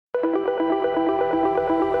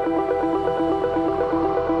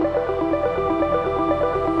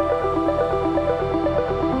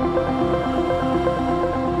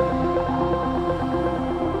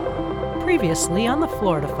Previously on the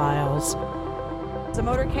Florida Files. The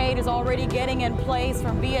motorcade is already getting in place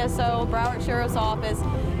from BSO, Broward Sheriff's Office,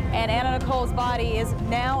 and Anna Nicole's body is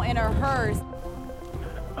now in her hearse.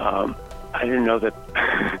 I didn't know that.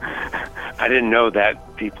 I didn't know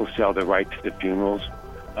that people sell the right to the funerals,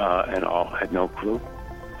 and all. Had no clue.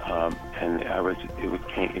 And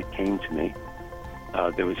it came to me.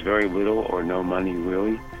 There was very little or no money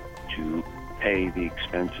really to pay the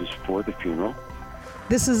expenses for the funeral.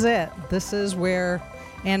 This is it. This is where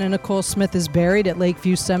Anna Nicole Smith is buried at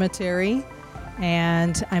Lakeview Cemetery,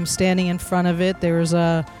 and I'm standing in front of it. There's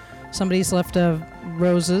somebody's left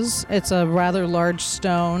roses. It's a rather large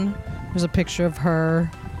stone. There's a picture of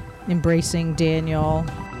her embracing Daniel.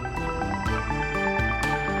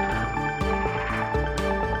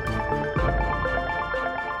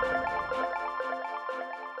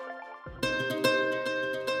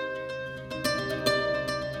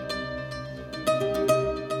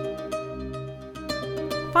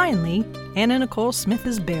 Finally, Anna Nicole Smith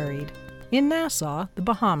is buried in Nassau, the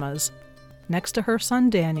Bahamas, next to her son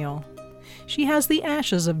Daniel. She has the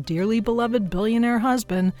ashes of dearly beloved billionaire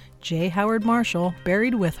husband, J. Howard Marshall,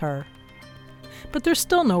 buried with her. But there's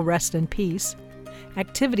still no rest in peace.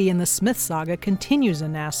 Activity in the Smith saga continues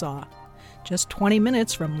in Nassau, just 20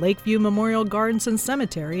 minutes from Lakeview Memorial Gardens and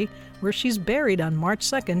Cemetery, where she's buried on March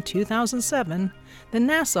 2, 2007. The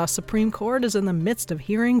Nassau Supreme Court is in the midst of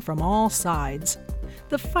hearing from all sides.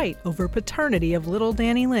 The fight over paternity of little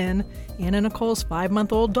Danny Lynn, Anna Nicole's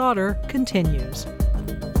 5-month-old daughter, continues.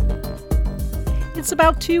 It's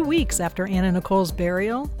about 2 weeks after Anna Nicole's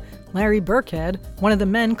burial. Larry Burkhead, one of the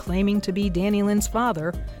men claiming to be Danny Lynn's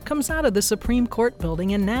father, comes out of the Supreme Court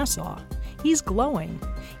building in Nassau. He's glowing.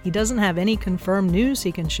 He doesn't have any confirmed news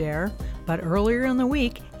he can share, but earlier in the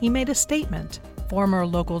week he made a statement. Former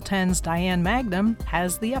Local 10's Diane Magnum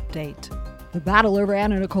has the update. The battle over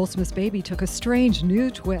Anna Nicole Smith's baby took a strange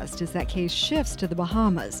new twist as that case shifts to the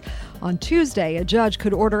Bahamas. On Tuesday, a judge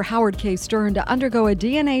could order Howard K. Stern to undergo a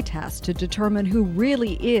DNA test to determine who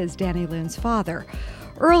really is Danny Lynn's father.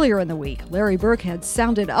 Earlier in the week, Larry Burkhead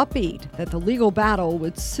sounded upbeat that the legal battle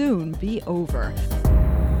would soon be over.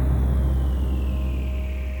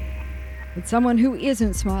 But someone who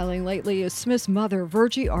isn't smiling lately is Smith's mother,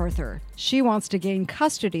 Virgie Arthur. She wants to gain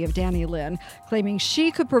custody of Danny Lynn, claiming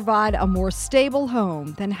she could provide a more stable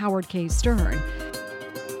home than Howard K. Stern.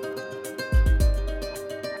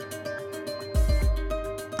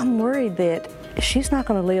 I'm worried that she's not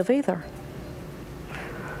going to live either.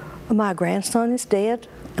 My grandson is dead,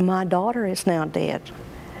 and my daughter is now dead.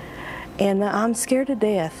 And I'm scared to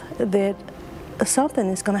death that something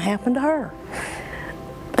is going to happen to her.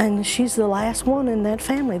 And she's the last one in that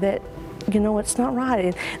family that, it's not right.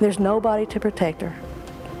 And there's nobody to protect her.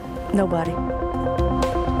 Nobody.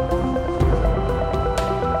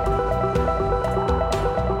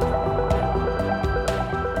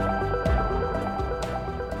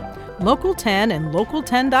 Local 10 and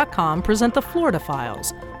Local10.com present the Florida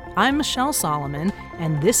Files. I'm Michelle Solomon,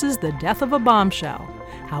 and this is The Death of a Bombshell,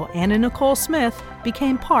 how Anna Nicole Smith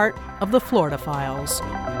became part of the Florida Files.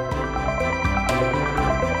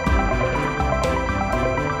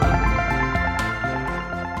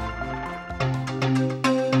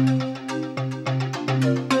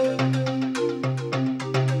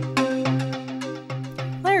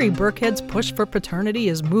 Larry Burkhead's push for paternity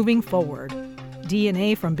is moving forward.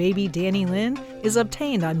 DNA from baby Danny Lynn is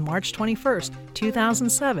obtained on March 21,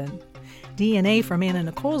 2007. DNA from Anna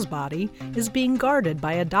Nicole's body is being guarded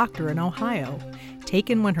by a doctor in Ohio,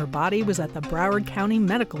 taken when her body was at the Broward County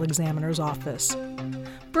Medical Examiner's office.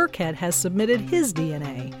 Burkhead has submitted his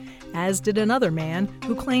DNA, as did another man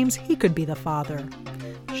who claims he could be the father.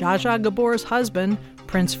 Zsa Zsa Gabor's husband,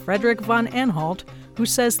 Prince Frederick von Anhalt, who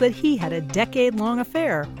says that he had a decade-long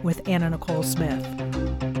affair with Anna Nicole Smith.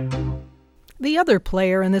 The other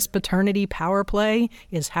player in this paternity power play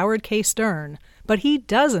is Howard K. Stern, but he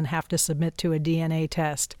doesn't have to submit to a DNA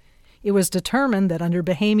test. It was determined that under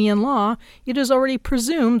Bahamian law, it is already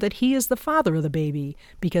presumed that he is the father of the baby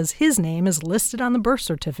because his name is listed on the birth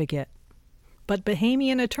certificate. But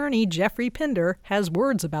Bahamian attorney Jeffrey Pinder has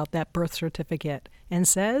words about that birth certificate and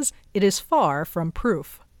says it is far from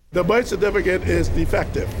proof. The birth certificate is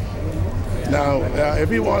defective. Now, if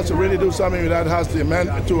he wants to really do something with that, has to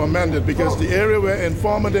amend it, because the area where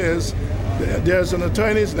informant is, there's an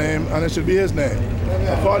attorney's name, and it should be his name.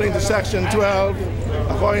 According to Section 12,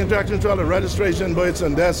 the Registration, Births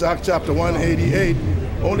and Deaths Act, Chapter 188,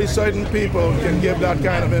 only certain people can give that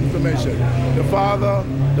kind of information. The father,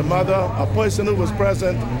 the mother, a person who was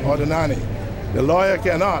present, or the nanny. The lawyer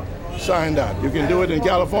cannot. sign that. You can do it in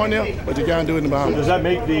California, but you can't do it in the Bahamas. Does that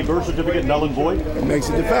make the birth certificate null and void? It makes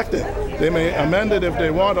it defective. They may amend it if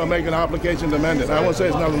they want or make an application to amend it. I won't say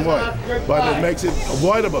it's null and void, but it makes it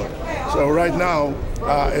avoidable. So right now,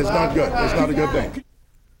 it's not good. It's not a good thing.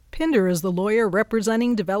 Pinder is the lawyer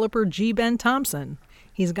representing developer G. Ben Thompson.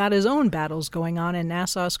 He's got his own battles going on in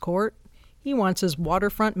Nassau's court. He wants his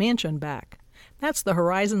waterfront mansion back. That's the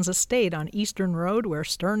Horizons estate on Eastern Road where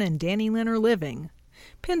Stern and Danny Lynn are living.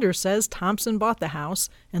 Pinder says Thompson bought the house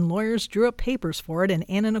and lawyers drew up papers for it in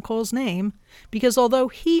Anna Nicole's name because although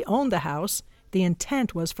he owned the house, the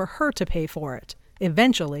intent was for her to pay for it,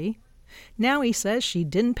 eventually. Now he says she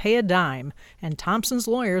didn't pay a dime, and Thompson's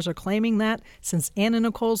lawyers are claiming that since Anna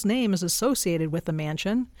Nicole's name is associated with the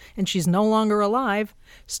mansion and she's no longer alive,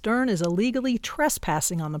 Stern is illegally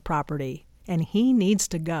trespassing on the property, and he needs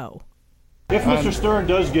to go. If Mr. Stern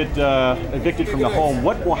does get evicted from the home,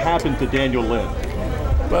 what will happen to Daniel Lynn?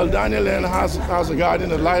 Well, Daniel Lynn has a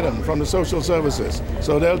guardian ad litem from the social services,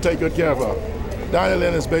 so they'll take good care of her. Daniel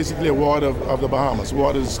Lynn is basically a ward of the Bahamas,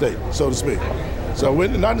 ward of the state, so to speak. So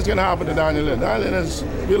nothing's going to happen to Daniel Lynn. Daniel Lynn is,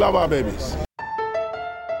 we love our babies.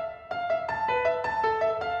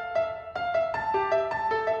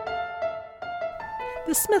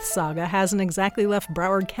 The Smith saga hasn't exactly left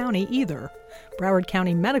Broward County either. Broward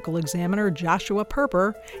County Medical Examiner Joshua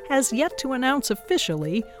Perper has yet to announce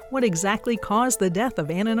officially what exactly caused the death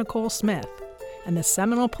of Anna Nicole Smith, and the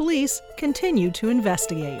Seminole police continue to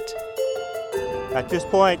investigate. At this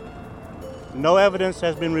point, no evidence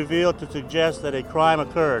has been revealed to suggest that a crime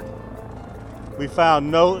occurred. We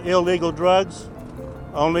found no illegal drugs,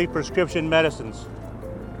 only prescription medicines.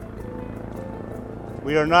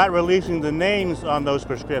 We are not releasing the names on those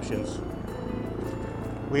prescriptions.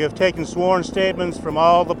 We have taken sworn statements from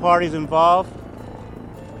all the parties involved.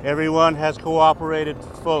 Everyone has cooperated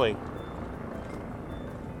fully.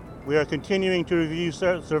 We are continuing to review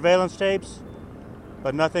surveillance tapes,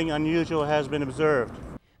 but nothing unusual has been observed.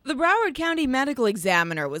 The Broward County Medical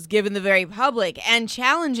Examiner was given the very public and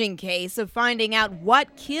challenging case of finding out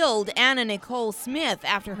what killed Anna Nicole Smith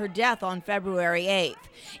after her death on February 8th.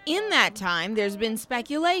 In that time, there's been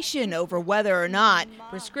speculation over whether or not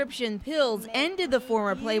prescription pills ended the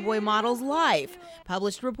former Playboy model's life.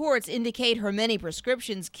 Published reports indicate her many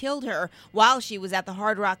prescriptions killed her while she was at the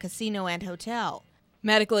Hard Rock Casino and Hotel.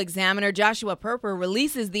 Medical Examiner Joshua Perper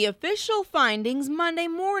releases the official findings Monday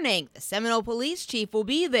morning. The Seminole Police Chief will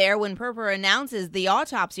be there when Perper announces the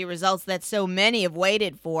autopsy results that so many have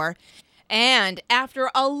waited for. And after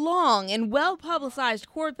a long and well-publicized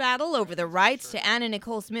court battle over the rights to Anna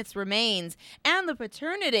Nicole Smith's remains and the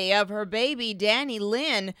paternity of her baby Danny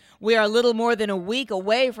Lynn, we are a little more than a week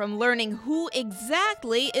away from learning who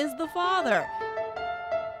exactly is the father.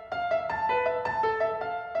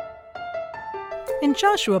 In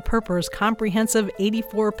Joshua Perper's comprehensive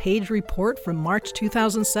 84-page report from March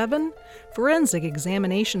 2007, forensic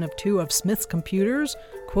examination of two of Smith's computers,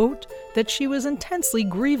 quote, that she was intensely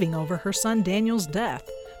grieving over her son Daniel's death,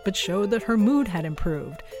 but showed that her mood had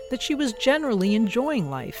improved, that she was generally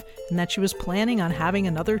enjoying life, and that she was planning on having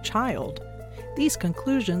another child. These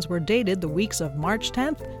conclusions were dated the weeks of March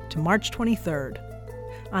 10th to March 23rd.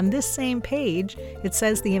 On this same page, it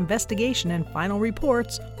says the investigation and final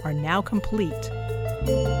reports are now complete.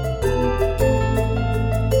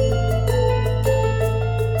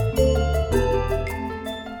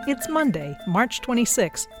 It's Monday, March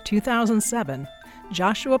 26, 2007.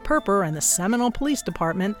 Joshua Perper and the Seminole Police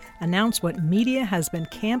Department announce what media has been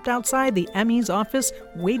camped outside the Emmys office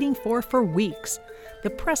waiting for weeks: the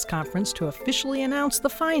press conference to officially announce the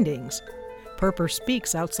findings. Perper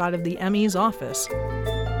speaks outside of the Emmys office.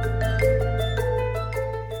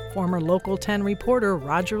 Former Local 10 reporter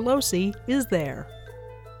Roger Losey is there.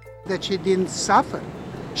 That she didn't suffer.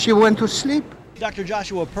 She went to sleep. Dr.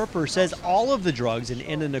 Joshua Perper says all of the drugs in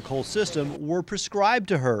Anna Nicole's system were prescribed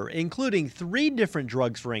to her, including 3 different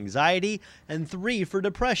drugs for anxiety and 3 for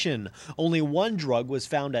depression. Only one drug was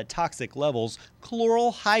found at toxic levels,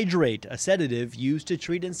 chloral hydrate, a sedative used to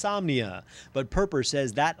treat insomnia. But Perper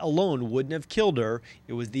says that alone wouldn't have killed her.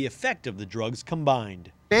 It was the effect of the drugs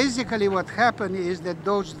combined. Basically what happened is that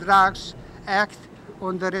those drugs act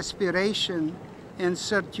on the respiration and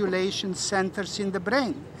circulation centers in the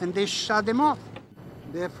brain, and they shut them off.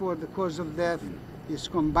 Therefore, the cause of death is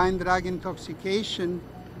combined drug intoxication,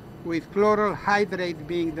 with chloral hydrate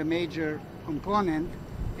being the major component,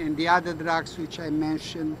 and the other drugs which I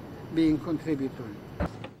mentioned being contributory.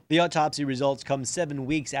 The autopsy results come 7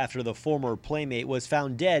 weeks after the former playmate was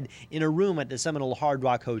found dead in a room at the Seminole Hard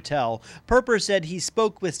Rock Hotel. Perper said he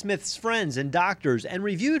spoke with Smith's friends and doctors and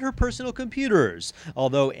reviewed her personal computers.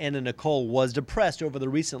 Although Anna Nicole was depressed over the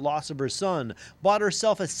recent loss of her son, bought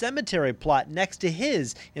herself a cemetery plot next to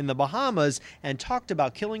his in the Bahamas, and talked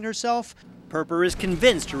about killing herself, Perper is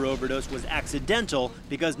convinced her overdose was accidental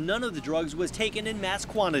because none of the drugs was taken in mass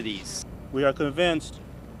quantities. We are convinced,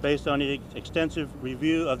 based on the extensive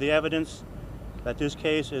review of the evidence, that this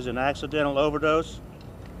case is an accidental overdose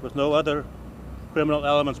with no other criminal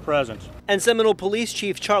elements present. And Seminole Police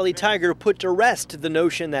Chief Charlie Tiger put to rest the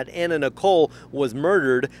notion that Anna Nicole was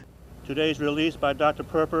murdered. Today's release by Dr.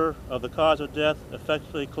 Perper of the cause of death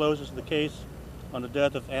effectively closes the case on the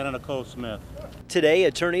death of Anna Nicole Smith. Today,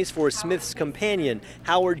 attorneys for Smith's companion,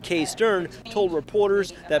 Howard K. Stern, told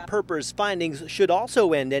reporters that Perper's findings should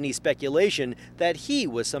also end any speculation that he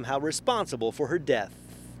was somehow responsible for her death.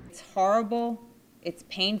 It's horrible, it's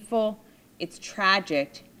painful, it's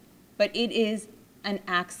tragic, but it is an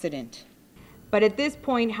accident. But at this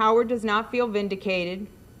point, Howard does not feel vindicated.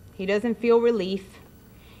 He doesn't feel relief.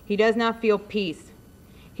 He does not feel peace.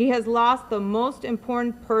 He has lost the most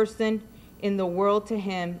important person in the world to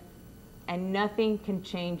him, and nothing can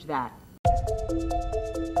change that.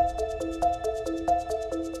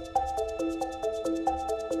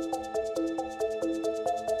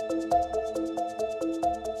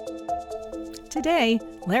 Today,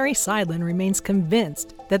 Larry Seidlin remains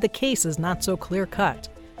convinced that the case is not so clear-cut.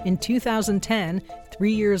 In 2010,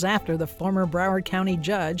 3 years after the former Broward County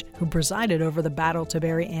judge who presided over the battle to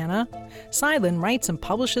bury Anna, Seidlin writes and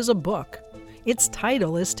publishes a book. Its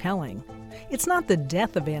title is telling. It's not the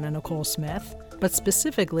death of Anna Nicole Smith, but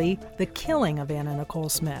specifically the killing of Anna Nicole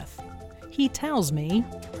Smith. He tells me,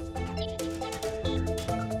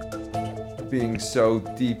 being so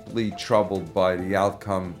deeply troubled by the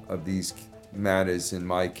outcome of these matters in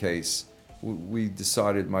my case, we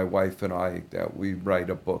decided, my wife and I, that we'd write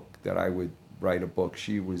a book, that I would write a book.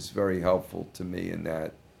 She was very helpful to me in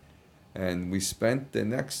that. And we spent the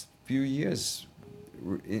next few years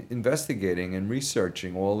investigating and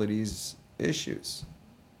researching all of these issues.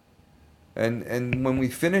 And when we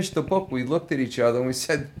finished the book, we looked at each other and we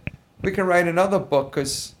said, we can write another book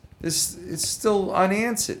because it's still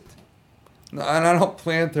unanswered. And I don't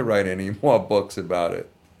plan to write any more books about it.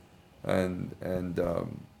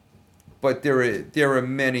 But there are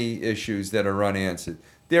many issues that are unanswered.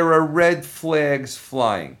 There are red flags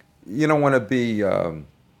flying. You don't want to be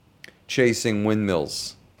chasing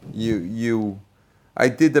windmills. I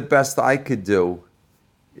did the best I could do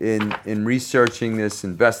in researching this,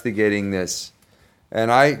 investigating this,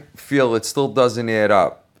 and I feel it still doesn't add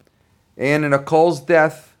up. Anna Nicole's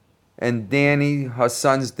death and Danny, her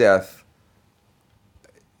son's death,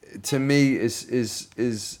 to me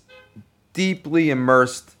is deeply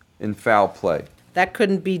immersed in foul play. That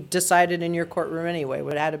couldn't be decided in your courtroom anyway.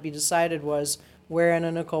 What had to be decided was where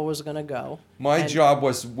Anna Nicole was going to go. My job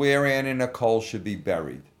was where Anna Nicole should be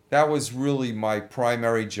buried. That was really my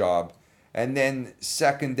primary job. And then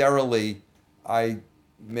secondarily, I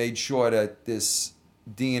made sure that this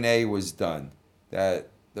DNA was done, that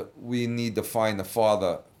we need to find the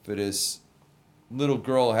father for this little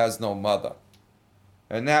girl has no mother.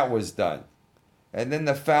 And that was done. And then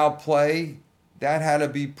the foul play, that had to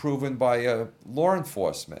be proven by law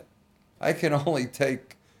enforcement. I can only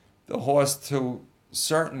take the horse to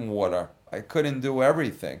certain water. I couldn't do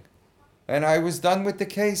everything. And I was done with the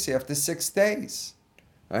case after 6 days.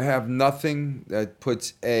 I have nothing that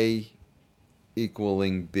puts A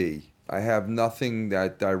equaling B. I have nothing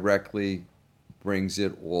that directly brings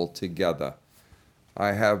it all together.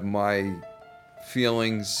 I have my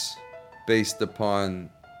feelings based upon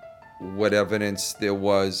what evidence there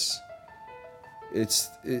was.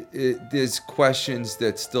 There's questions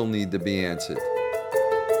that still need to be answered.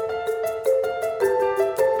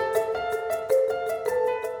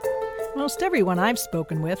 Most everyone I've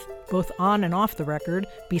spoken with, both on and off the record,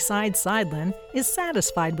 besides Seidlin, is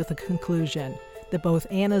satisfied with the conclusion that both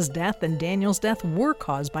Anna's death and Daniel's death were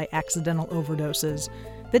caused by accidental overdoses,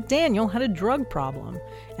 that Daniel had a drug problem,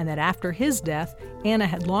 and that after his death, Anna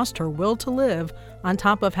had lost her will to live, on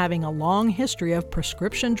top of having a long history of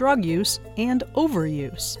prescription drug use and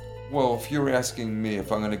overuse. Well, if you're asking me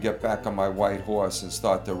if I'm going to get back on my white horse and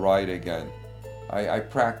start to ride again, I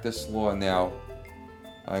practice law now.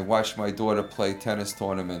 I watch my daughter play tennis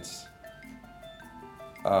tournaments.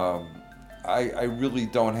 I really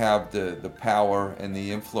don't have the power and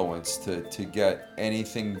the influence to get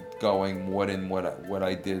anything going more than what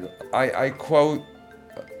I did. I quote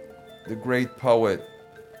the great poet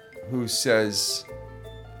who says,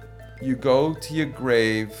 you go to your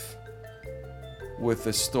grave with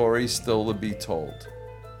a story still to be told.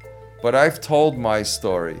 But I've told my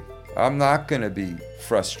story. I'm not going to be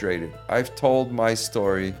frustrated. I've told my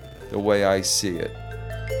story the way I see it.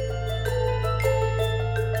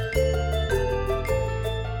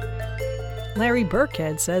 Larry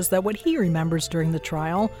Burkhead says that what he remembers during the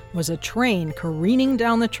trial was a train careening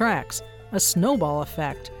down the tracks, a snowball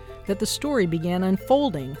effect, that the story began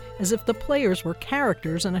unfolding as if the players were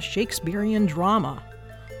characters in a Shakespearean drama.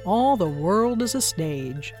 All the world is a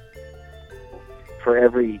stage. For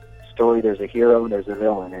every story, there's a hero and there's a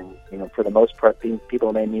villain, and for the most part,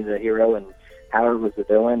 people made me the hero, and Howard was the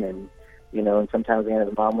villain, and and sometimes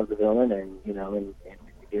Anna's mom was the villain, and and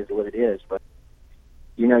it is what it is. But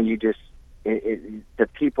you just the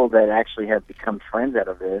people that actually have become friends out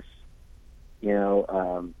of this,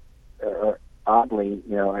 oddly,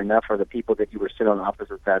 enough are the people that you were sitting on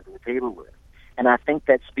opposite sides of the table with. And I think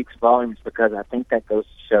that speaks volumes, because I think that goes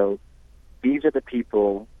to show these are the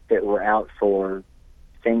people that were out for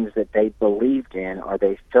things that they believed in, or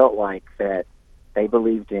they felt like that they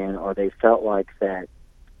believed in, or they felt like that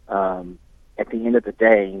at the end of the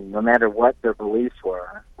day, no matter what their beliefs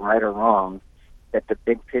were, right or wrong, that the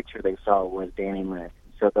big picture they saw was Danny Lynn.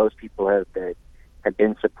 So those people have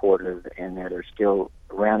been supportive and that are still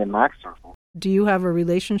around in my circle. Do you have a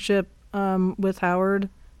relationship with Howard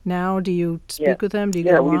now? Do you speak with him? Do you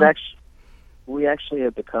get along? We actually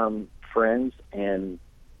have become friends, and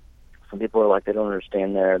some people are like, they don't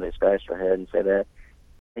understand there. They scratch their head and say that.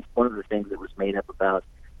 I think one of the things that was made up about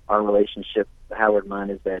our relationship, Howard and mine,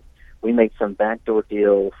 is that we made some backdoor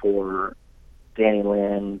deal for Danny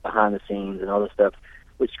Lynn behind the scenes and all this stuff,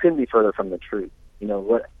 which couldn't be further from the truth.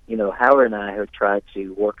 Howard and I have tried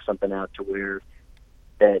to work something out to where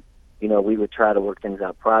that, we would try to work things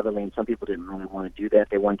out privately, and some people didn't really want to do that.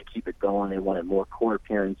 They wanted to keep it going. They wanted more court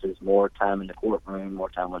appearances, more time in the courtroom, more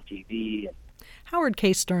time on TV. Howard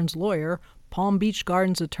K. Stern's lawyer, Palm Beach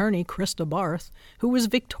Gardens attorney Krista Barth, who was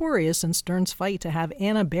victorious in Stern's fight to have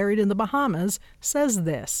Anna buried in the Bahamas, says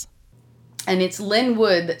this. And it's Lynn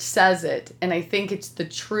Wood that says it, and I think it's the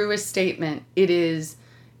truest statement. It is,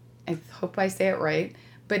 I hope I say it right,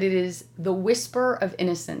 but it is the whisper of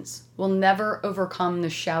innocence will never overcome the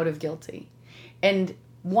shout of guilty. And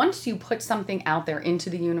once you put something out there into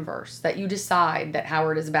the universe that you decide that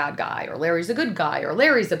Howard is a bad guy, or Larry's a good guy, or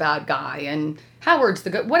Larry's a bad guy, and Howard's the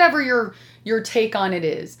good, whatever your take on it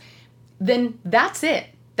is, then that's it.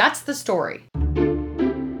 That's the story.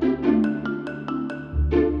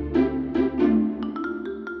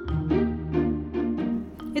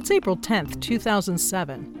 It's April 10th,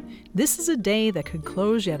 2007. This is a day that could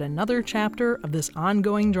close yet another chapter of this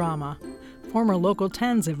ongoing drama. Former Local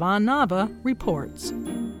 10's Yvonne Nava reports.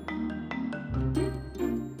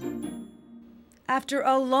 After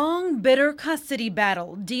a long, bitter custody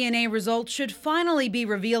battle, DNA results should finally be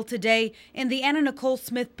revealed today in the Anna Nicole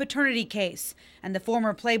Smith paternity case. And the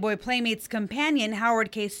former Playboy Playmates companion,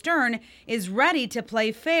 Howard K. Stern, is ready to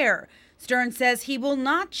play fair. Stern says he will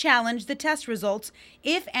not challenge the test results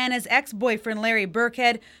if Anna's ex-boyfriend Larry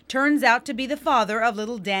Burkhead turns out to be the father of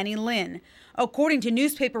little Danny Lynn. According to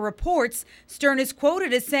newspaper reports, Stern is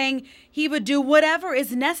quoted as saying he would do whatever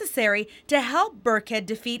is necessary to help Burkhead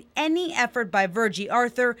defeat any effort by Virgie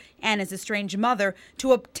Arthur, Anna's estranged mother,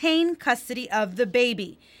 to obtain custody of the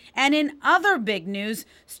baby. And in other big news,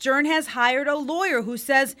 Stern has hired a lawyer who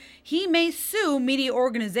says he may sue media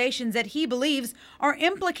organizations that he believes are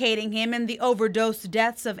implicating him in the overdose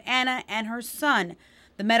deaths of Anna and her son.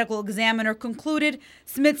 The medical examiner concluded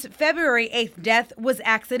Smith's February 8th death was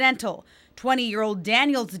accidental. 20-year-old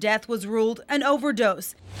Daniel's death was ruled an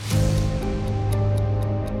overdose.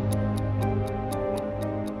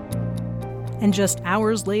 And just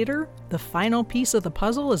hours later, the final piece of the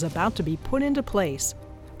puzzle is about to be put into place.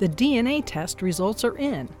 The DNA test results are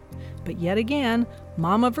in. But yet again,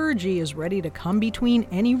 Mama Virgie is ready to come between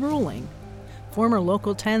any ruling. Former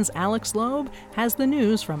Local 10's Alex Loeb has the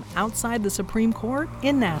news from outside the Supreme Court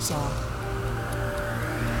in Nassau.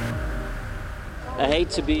 I hate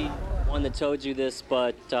to be one that told you this,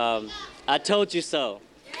 but I told you so.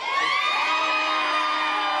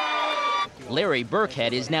 Larry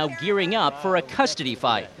Burkhead is now gearing up for a custody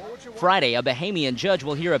fight. Friday, a Bahamian judge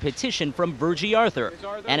will hear a petition from Virgie Arthur,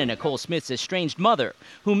 Anna Nicole Smith's estranged mother,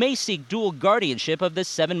 who may seek dual guardianship of the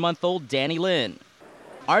 7-month-old Danny Lynn.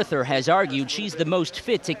 Arthur has argued she's the most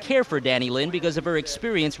fit to care for Danny Lynn because of her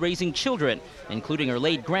experience raising children, including her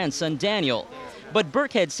late grandson Daniel. But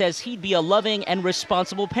Burkhead says he'd be a loving and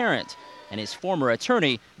responsible parent, and his former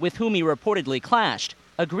attorney, with whom he reportedly clashed,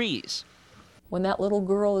 agrees. When that little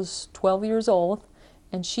girl is 12 years old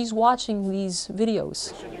and she's watching these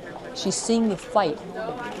videos. She's seeing the fight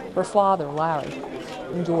her father, Larry,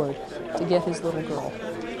 endured to get his little girl.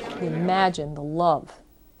 Imagine the love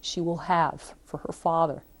she will have for her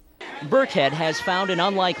father. Burkhead has found an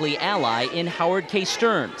unlikely ally in Howard K.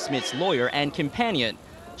 Stern, Smith's lawyer and companion.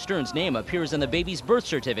 Stern's name appears on the baby's birth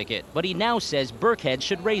certificate, but he now says Burkhead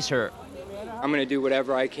should raise her. I'm going to do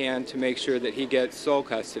whatever I can to make sure that he gets sole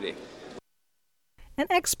custody. An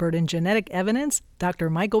expert in genetic evidence, Dr.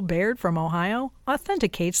 Michael Baird from Ohio,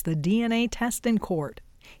 authenticates the DNA test in court.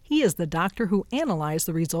 He is the doctor who analyzed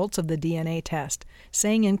the results of the DNA test,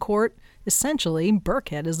 saying in court, essentially,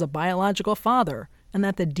 Burkhead is the biological father, and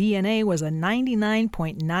that the DNA was a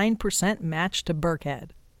 99.9% match to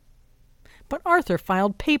Burkhead. But Arthur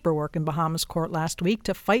filed paperwork in Bahamas court last week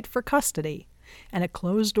to fight for custody, and a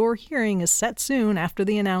closed-door hearing is set soon after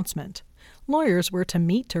the announcement. Lawyers were to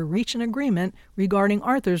meet to reach an agreement regarding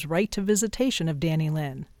Arthur's right to visitation of Danny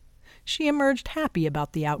Lynn. She emerged happy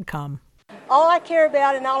about the outcome. All I care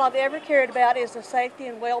about and all I've ever cared about is the safety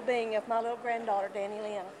and well-being of my little granddaughter, Danny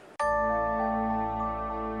Lynn.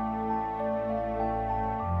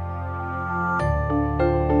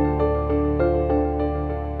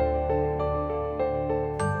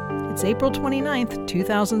 It's April 29th,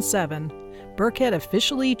 2007. Burkhead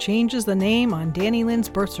officially changes the name on Danny Lynn's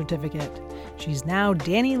birth certificate. She's now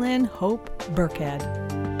Danny Lynn Hope Burkhead.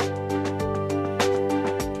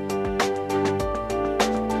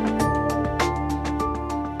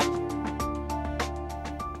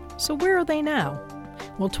 So where are they now?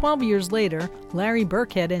 Well, 12 years later, Larry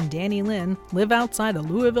Burkhead and Danny Lynn live outside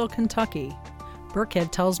of Louisville, Kentucky.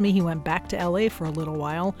 Burkhead tells me he went back to LA for a little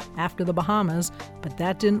while after the Bahamas, but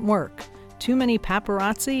that didn't work. Too many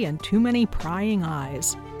paparazzi and too many prying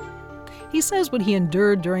eyes. He says what he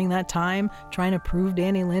endured during that time, trying to prove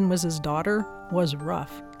Danny Lynn was his daughter, was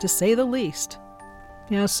rough, to say the least.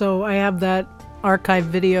 Yeah, so I have that archive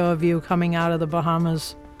video of you coming out of the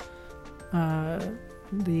Bahamas,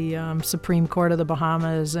 the Supreme Court of the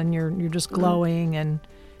Bahamas, and you're just glowing, and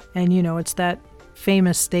you know, it's that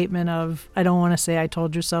famous statement of, I don't want to say I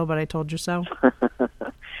told you so, but I told you so.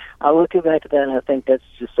 I look back at that and I think that's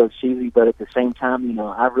just so cheesy, but at the same time, you know,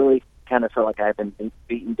 I really kind of felt like I'd been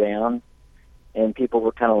beaten down, and people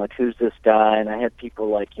were kind of like, who's this guy? And I had people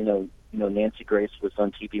like, you know, Nancy Grace was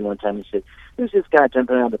on TV one time and said, who's this guy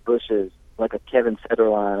jumping out of the bushes, like a Kevin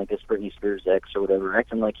Federline, I guess Britney Spears' ex or whatever,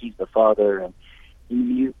 acting like he's the father. And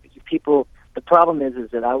you people, the problem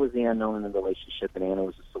is that I was the unknown in the relationship and Anna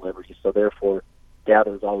was a celebrity, so therefore doubt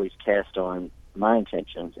was always cast on my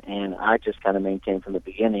intentions, and I just kind of maintained from the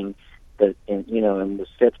beginning that, and was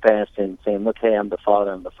steadfast in saying, look, hey, I'm the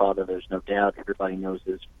father, there's no doubt, everybody knows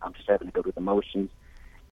this, I'm just having to go through the motions.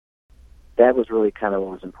 That was really kind of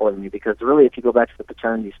what was important to me, because really, if you go back to the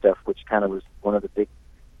paternity stuff, which kind of was one of the big,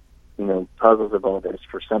 puzzles of all this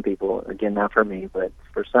for some people, again, not for me, but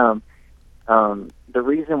for some, the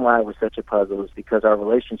reason why it was such a puzzle is because our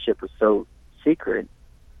relationship was so secret,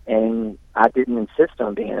 and I didn't insist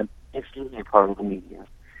on being a part of the media.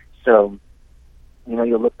 So,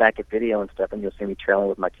 you'll look back at video and stuff, and you'll see me trailing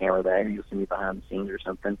with my camera bag, or you'll see me behind the scenes or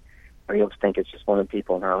something, or you'll think it's just one of the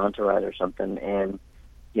people in her entourage or something, and,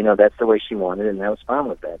 that's the way she wanted it, and I was fine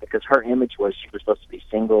with that, because her image was she was supposed to be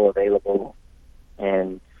single, available,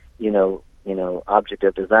 and, object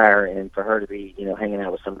of desire, and for her to be, hanging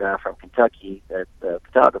out with some guy from Kentucky, that the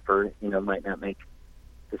photographer, might not make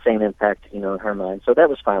the same impact, in her mind. So that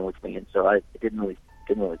was fine with me, and so it didn't really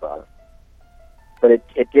bother. But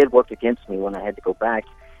it did work against me when I had to go back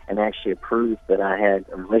and actually prove that I had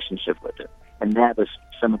a relationship with her. And that was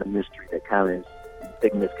some of the mystery that kind of is a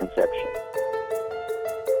big misconception.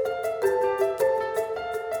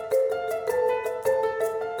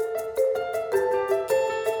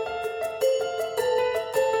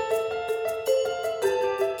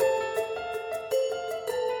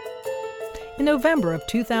 In November of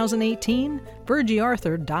 2018, Virgie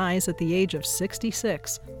Arthur dies at the age of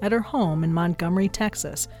 66 at her home in Montgomery,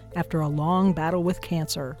 Texas, after a long battle with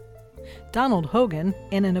cancer. Donald Hogan,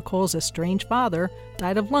 Anna Nicole's estranged father,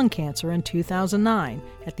 died of lung cancer in 2009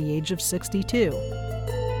 at the age of 62.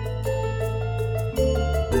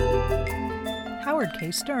 Howard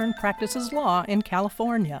K. Stern practices law in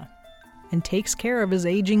California and takes care of his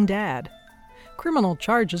aging dad. Criminal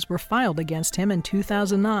charges were filed against him in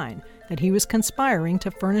 2009 that he was conspiring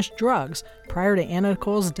to furnish drugs prior to Anna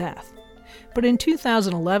Nicole's death. But in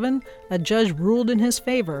 2011, a judge ruled in his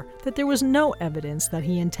favor that there was no evidence that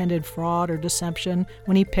he intended fraud or deception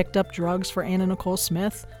when he picked up drugs for Anna Nicole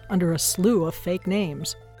Smith under a slew of fake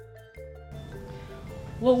names.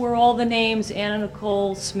 What were all the names Anna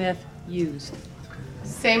Nicole Smith used?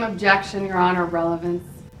 Same objection, Your Honor, relevance.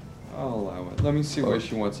 I'll allow it. Let me see where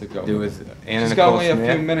she wants to go. There was Anna She's got Nicole only a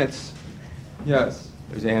Smith. few minutes. Yes.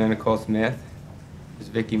 There's Anna Nicole Smith. There's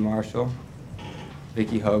Vicki Marshall.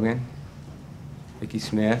 Vicki Hogan. Vicki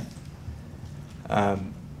Smith.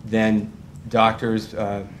 Then doctors,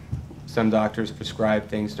 some doctors prescribed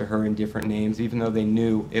things to her in different names, even though they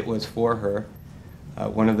knew it was for her.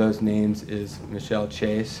 One of those names is Michelle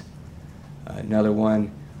Chase. Another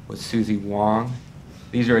one was Susie Wong.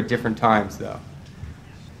 These are at different times, though.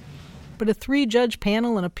 But a 3-judge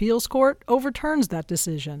panel in appeals court overturns that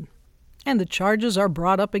decision, and the charges are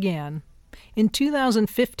brought up again. In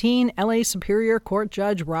 2015, LA Superior Court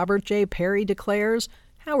Judge Robert J. Perry declares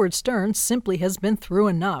Howard Stern simply has been through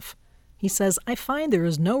enough. He says, "I find there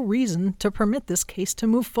is no reason to permit this case to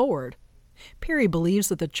move forward." Perry believes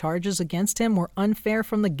that the charges against him were unfair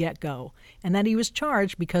from the get-go, and that he was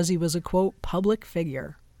charged because he was a, quote, public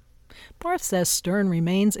figure. Barth says Stern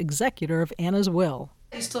remains executor of Anna's will.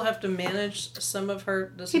 You still have to manage some of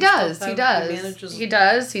her... He does.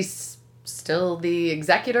 He's still the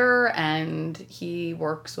executor, and he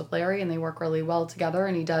works with Larry, and they work really well together,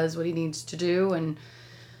 and he does what he needs to do, and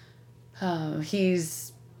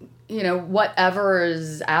he's, whatever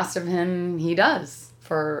is asked of him, he does.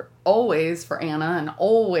 Always for Anna, and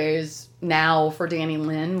always now for Danny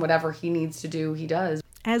Lynn. Whatever he needs to do, he does.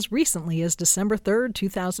 As recently as December 3rd,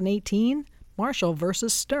 2018, Marshall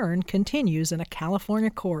versus Stern continues in a California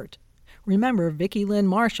court. Remember, Vicki Lynn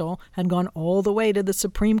Marshall had gone all the way to the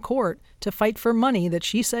Supreme Court to fight for money that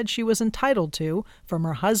she said she was entitled to from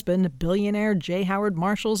her husband, billionaire J. Howard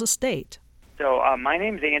Marshall's estate. So my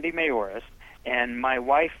name's Andy Mayoris, and my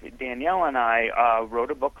wife, Danielle, and I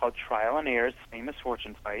wrote a book called Trial and Errors, Famous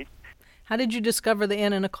Fortune Fight. How did you discover the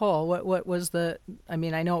Anna Nicole? What was the... I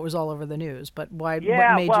mean, I know it was all over the news, but why?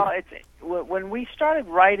 Yeah, what made you... when we started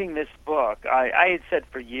writing this book, I had said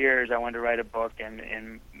for years I wanted to write a book,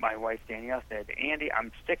 and my wife, Danielle, said, "Andy,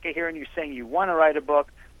 I'm sick of hearing you saying you want to write a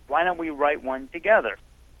book. Why don't we write one together?"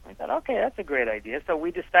 I thought, okay, that's a great idea. So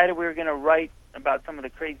we decided we were going to write about some of the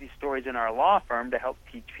crazy stories in our law firm to help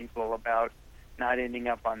teach people about not ending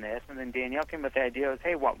up on this. And then Danielle came with the idea of,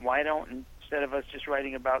 hey, why don't, instead of us just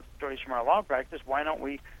writing about stories from our law practice, why don't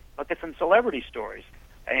we look at some celebrity stories?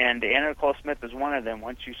 And Anna Nicole Smith is one of them.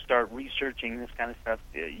 Once you start researching this kind of stuff,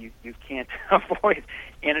 you can't avoid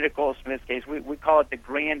Anna Nicole Smith's case. We call it the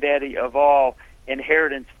granddaddy of all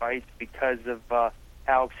inheritance fights because of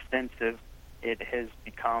how extensive it has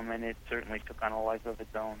become, and it certainly took on a life of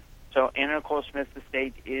its own. So Anna Nicole Smith's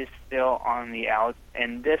estate is still on the outs,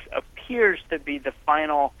 and this appears to be the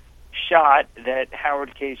final shot that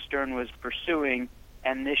Howard K. Stern was pursuing,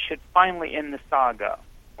 and this should finally end the saga.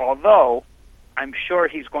 Although, I'm sure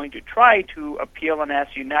he's going to try to appeal and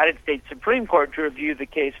ask the United States Supreme Court to review the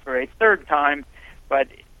case for a third time, but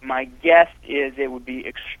my guess is it would be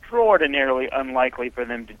extraordinarily unlikely for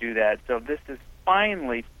them to do that. So this is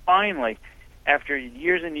finally, after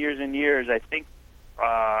years and years and years, I think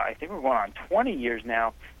we're going on 20 years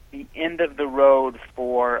now, the end of the road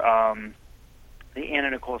for the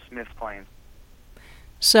Anna Nicole Smith claims.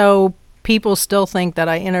 So people still think that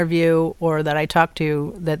I interview or that I talk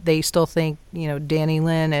to, that they still think, Danny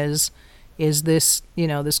Lynn is this,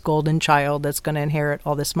 this golden child that's going to inherit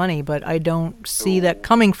all this money, but I don't see that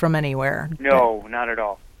coming from anywhere. No, not at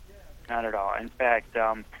all. Not at all. In fact,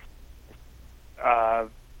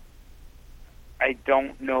 I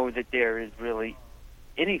don't know that there is really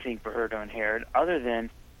anything for her to inherit other than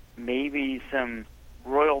maybe some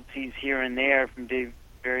royalties here and there from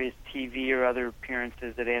various TV or other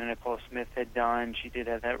appearances that Anna Nicole Smith had done. She did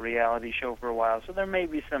have that reality show for a while, so there may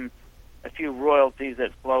be a few royalties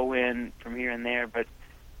that flow in from here and there, but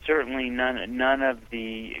certainly none of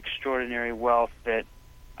the extraordinary wealth that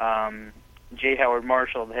J. Howard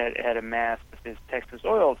Marshall had amassed with his Texas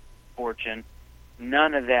oil fortune.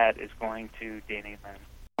 None of that is going to Danny Lynn.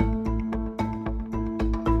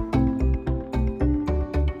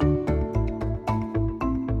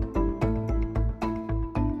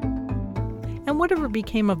 And whatever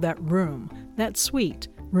became of that room, that suite,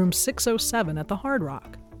 room 607 at the Hard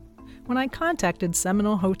Rock? When I contacted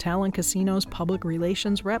Seminole Hotel and Casino's public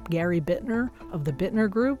relations rep, Gary Bittner of the Bittner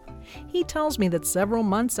Group, he tells me that several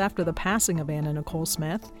months after the passing of Anna Nicole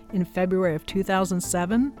Smith, in February of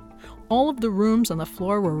 2007, all of the rooms on the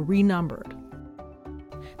floor were renumbered.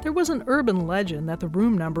 There was an urban legend that the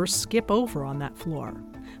room numbers skip over on that floor,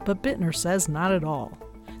 but Bittner says not at all.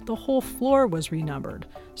 The whole floor was renumbered,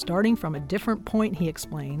 starting from a different point, he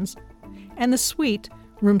explains. And the suite,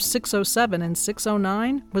 room 607 and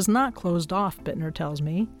 609, was not closed off, Bittner tells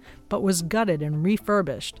me, but was gutted and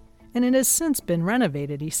refurbished, and it has since been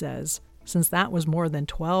renovated, he says. since that was more than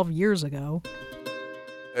 12 years ago.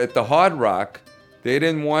 At the Hard Rock, they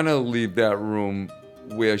didn't want to leave that room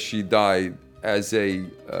where she died as a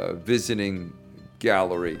visiting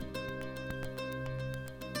gallery.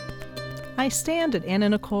 I stand at Anna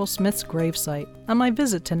Nicole Smith's gravesite on my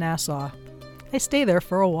visit to Nassau. I stay there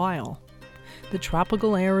for a while. The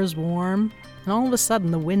tropical air is warm, and all of a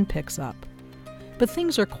sudden the wind picks up. But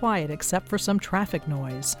things are quiet except for some traffic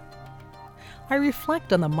noise. I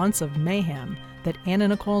reflect on the months of mayhem that Anna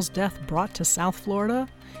Nicole's death brought to South Florida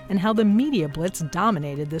and how the media blitz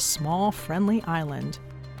dominated this small, friendly island.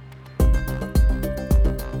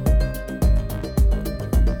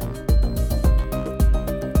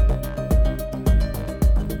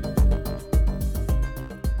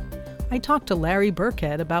 I talked to Larry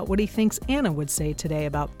Burkhead about what he thinks Anna would say today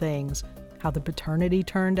about things, how the paternity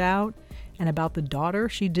turned out, and about the daughter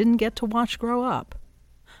she didn't get to watch grow up.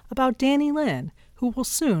 About Danny Lynn, who will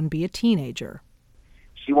soon be a teenager.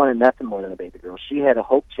 She wanted nothing more than a baby girl. She had a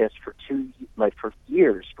hope chest for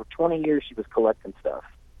years. For 20 years, she was collecting stuff,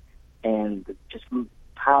 and just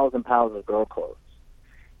piles and piles of girl clothes.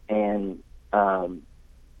 And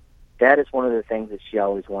that is one of the things that she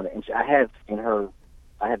always wanted. And I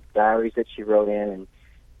have diaries that she wrote in, and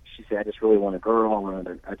she said, "I just really want a girl.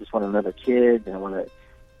 I just want another kid, and I want to."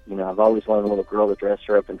 I've always wanted a little girl to dress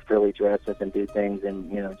her up in frilly dresses and do things,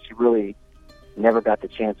 and, she really never got the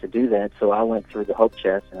chance to do that. So I went through the hope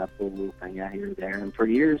chest, and I pulled a little thing out here and there, and for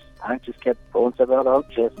years, I just kept pulling stuff out of the hope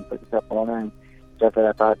chest and putting stuff on her, and stuff that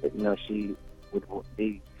I thought that, she would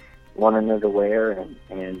be wanting her to wear,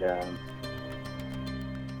 and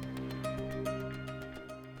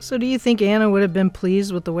So do you think Anna would have been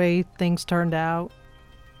pleased with the way things turned out?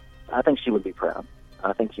 I think she would be proud.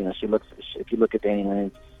 I think, if you look at Danny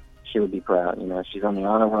Lynn, she would be proud. She's on the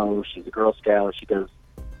honor roll. She's a Girl Scout. She does,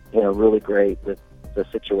 really great with the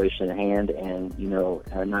situation at hand, and,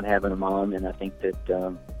 not having a mom. And I think that,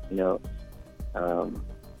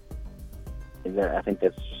 I think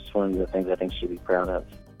that's just one of the things I think she'd be proud of.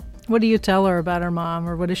 What do you tell her about her mom,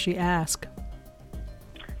 or what does she ask?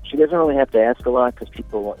 She doesn't really have to ask a lot, because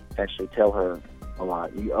people actually tell her a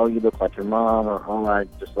lot. You look like your mom, or I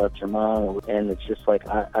just loved your mom. And it's just like,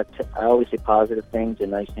 I always say positive things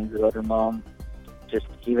and nice things about her mom. Just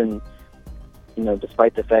even,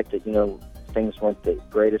 despite the fact that, things weren't the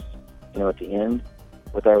greatest, at the end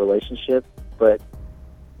with our relationship. But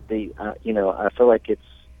I feel like it's,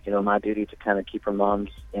 my duty to kind of keep her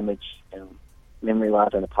mom's image and memory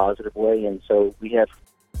alive in a positive way. And so we have,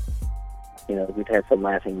 we've had some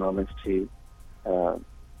laughing moments too.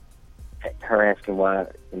 Her asking why,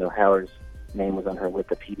 Howard's name was on her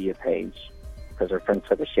Wikipedia page, because her friend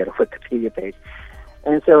said that she had a Wikipedia page.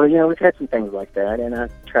 And so, we've had some things like that, and I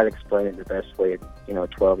try to explain it the best way, a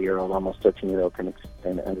 12-year-old, almost 13-year-old can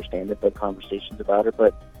understand it, but conversations about her,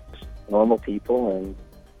 but normal people, and,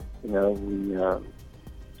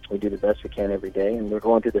 we do the best we can every day, and we're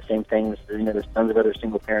going through the same things. There's tons of other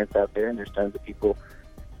single parents out there, and there's tons of people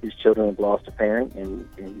whose children have lost a parent, and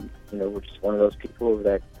we're just one of those people of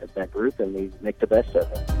that group, and we make the best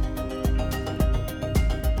of it.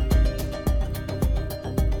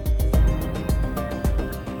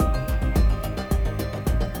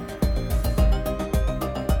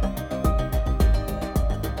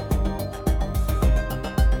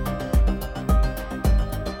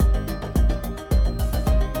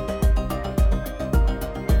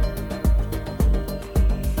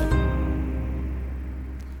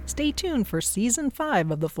 Stay tuned for Season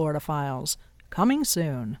 5 of the Florida Files, coming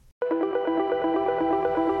soon.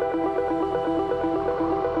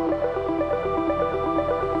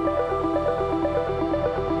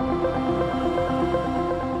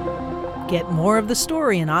 Get more of the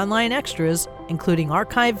story and online extras, including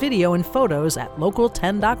archive video and photos at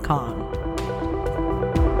local10.com.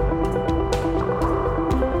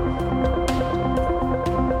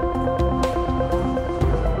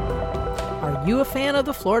 Are you a fan of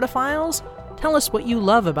the Florida Files? Tell us what you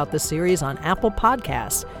love about the series on Apple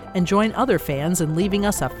Podcasts, and join other fans in leaving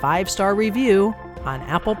us a 5-star review on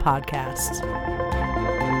Apple Podcasts.